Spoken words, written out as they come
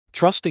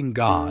Trusting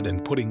God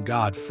and putting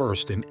God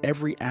first in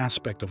every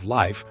aspect of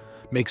life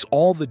makes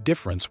all the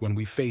difference when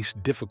we face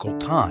difficult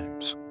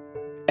times.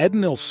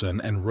 Edinilson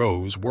and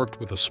Rose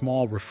worked with a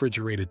small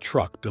refrigerated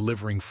truck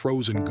delivering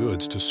frozen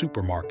goods to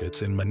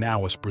supermarkets in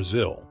Manaus,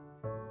 Brazil.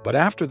 But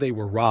after they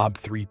were robbed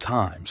 3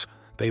 times,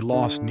 they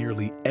lost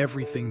nearly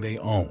everything they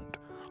owned,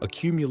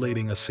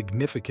 accumulating a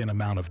significant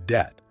amount of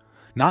debt.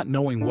 Not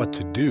knowing what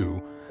to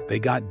do, they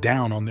got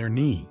down on their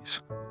knees.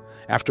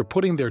 After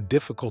putting their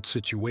difficult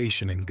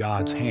situation in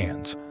God's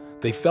hands,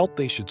 they felt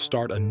they should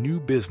start a new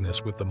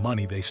business with the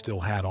money they still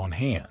had on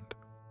hand.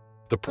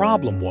 The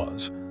problem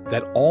was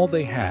that all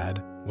they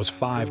had was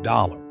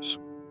 $5.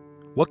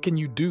 What can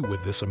you do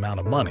with this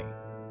amount of money?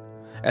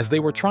 As they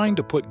were trying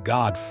to put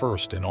God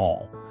first in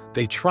all,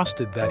 they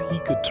trusted that He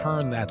could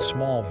turn that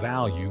small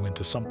value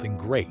into something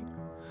great.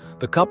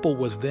 The couple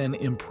was then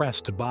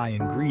impressed to buy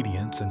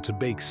ingredients and to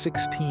bake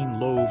 16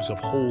 loaves of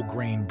whole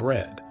grain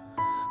bread.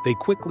 They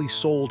quickly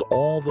sold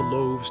all the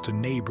loaves to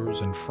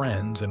neighbors and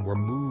friends and were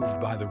moved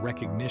by the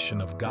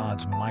recognition of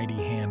God's mighty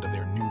hand in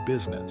their new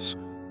business.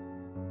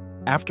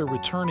 After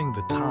returning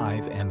the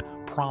tithe and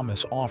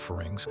promise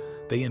offerings,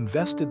 they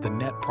invested the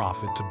net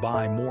profit to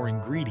buy more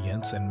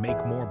ingredients and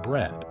make more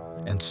bread.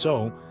 And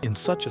so, in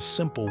such a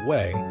simple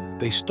way,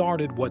 they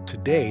started what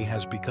today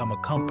has become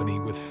a company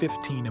with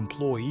 15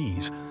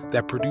 employees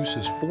that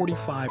produces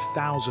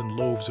 45,000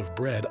 loaves of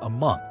bread a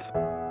month.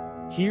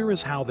 Here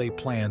is how they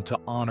plan to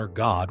honor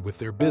God with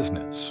their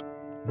business.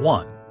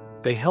 1.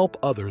 They help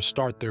others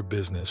start their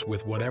business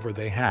with whatever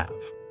they have.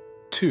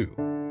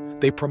 2.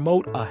 They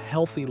promote a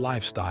healthy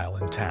lifestyle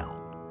in town.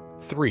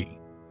 3.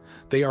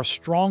 They are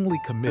strongly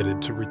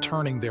committed to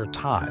returning their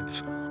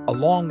tithes,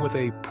 along with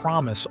a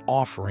promise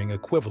offering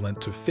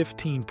equivalent to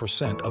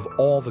 15% of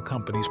all the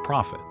company's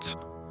profits.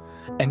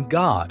 And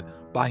God,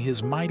 by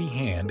His mighty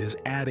hand, is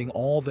adding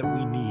all that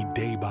we need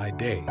day by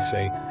day,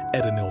 say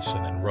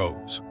Edinilson and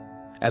Rose.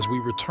 As we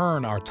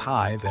return our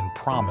tithe and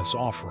promise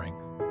offering,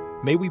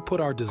 may we put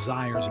our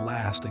desires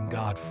last and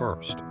God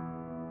first.